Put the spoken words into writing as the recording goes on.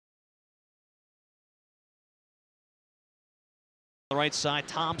The right side,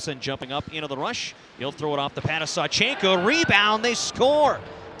 Thompson jumping up into the rush. He'll throw it off the pad of Sawchenko. Rebound, they score.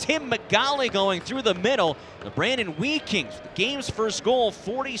 Tim McGalley going through the middle. The Brandon Wheat Kings, the game's first goal,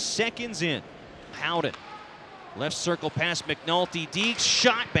 40 seconds in. Howden, left circle pass McNulty. Deeks,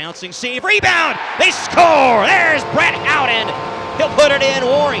 shot, bouncing, save, rebound. They score. There's Brett Howden. He'll put it in.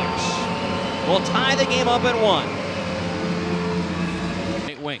 Warriors will tie the game up at 1.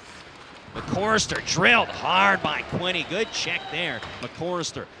 Right wing. McCorster drilled hard by Quinney. Good check there.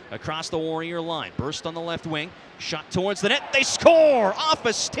 McCorster across the Warrior line. Burst on the left wing. Shot towards the net. They score off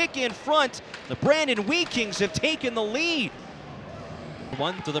a stick in front. The Brandon Wheat Kings have taken the lead.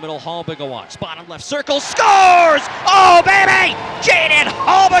 One to the middle. Halbigawaks. Bottom left circle. Scores! Oh, baby! Jaden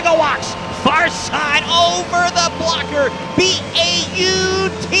Halbigawaks. Far side over the blocker.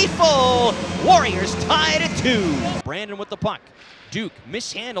 Beautiful. Warriors tied at 2. Brandon with the puck. Duke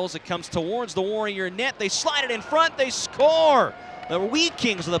mishandles. It comes towards the Warrior net. They slide it in front. They score. The Wheat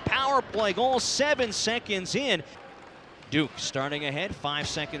Kings with a power play goal 7 seconds in. Duke starting ahead. 5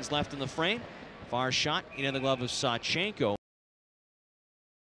 seconds left in the frame. Far shot into the glove of Sawchenko.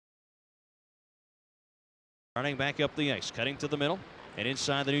 Running back up the ice. Cutting to the middle and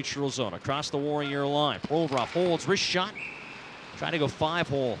inside the neutral zone. Across the Warrior line. Provorov holds. Wrist shot. Trying to go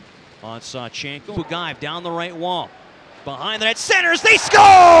 5-hole on Sawchenko. Bugaev down the right wall. Behind the net, centers, they score!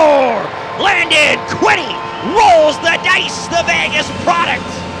 Landon Quinney rolls the dice. The Vegas product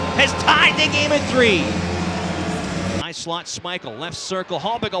has tied the game at 3. High slot, Schmeichel, left circle,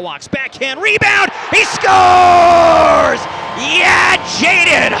 Halbigawaks, backhand, rebound, he scores! Yeah,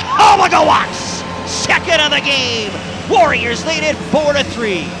 Jaden Halbigawaks, second of the game. Warriors lead it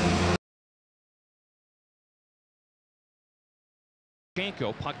 4-3.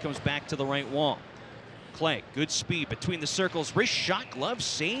 Puck comes back to the right wall. Clay, good speed between the circles. Wrist shot, glove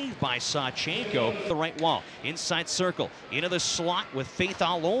saved by Sawchenko. The right wall, inside circle, into the slot with Faith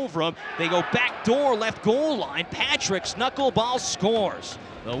all over him. They go back door, left goal line. Patrick's knuckleball scores.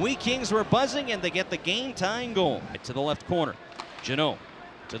 The Wheat Kings were buzzing and they get the game-tying goal. To the left corner, Janot.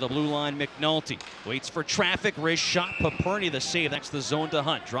 To the blue line, McNulty. Waits for traffic, wrist shot, Paperny the save. That's the zone to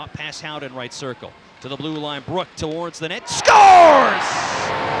Hunt. Drop pass Howden, right circle. To the blue line, Brook towards the net. Scores!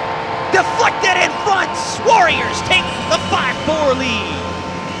 Deflected in front. Warriors take the 5-4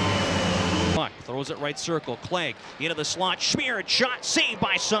 lead. Puck throws it right circle. Clegg into the slot. Smeared shot saved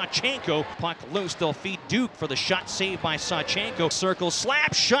by Sawchenko. Puck loose. They'll feed Duke for the shot saved by Sawchenko. Circle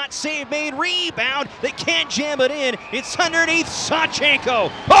slap. Shot save made. Rebound. They can't jam it in. It's underneath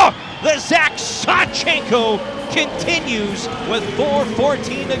Sawchenko. Oh! The Zach Sawchenko continues with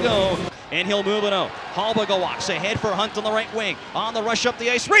 4:14 to go. And he'll move it out. Halbigawaks ahead for Hunt on the right wing. On the rush up the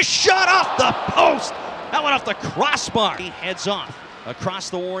ice. Wrist shot off the post. That went off the crossbar. He heads off across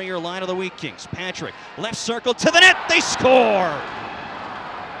the Warrior line of the Wheat Kings. Patrick, left circle to the net. They score.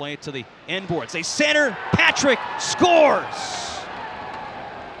 Play it to the end boards. They center. Patrick scores.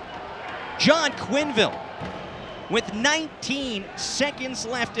 John Quenneville, with 19 seconds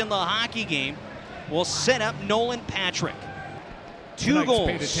left in the hockey game, will set up Nolan Patrick. 2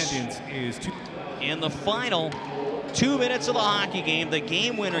 goals in the final 2 minutes of the hockey game. The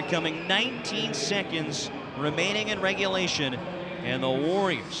game winner coming 19 seconds remaining in regulation. And the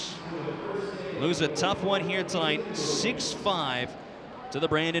Warriors lose a tough one here tonight, 6-5 to the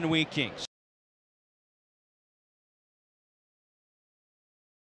Brandon Wheat Kings.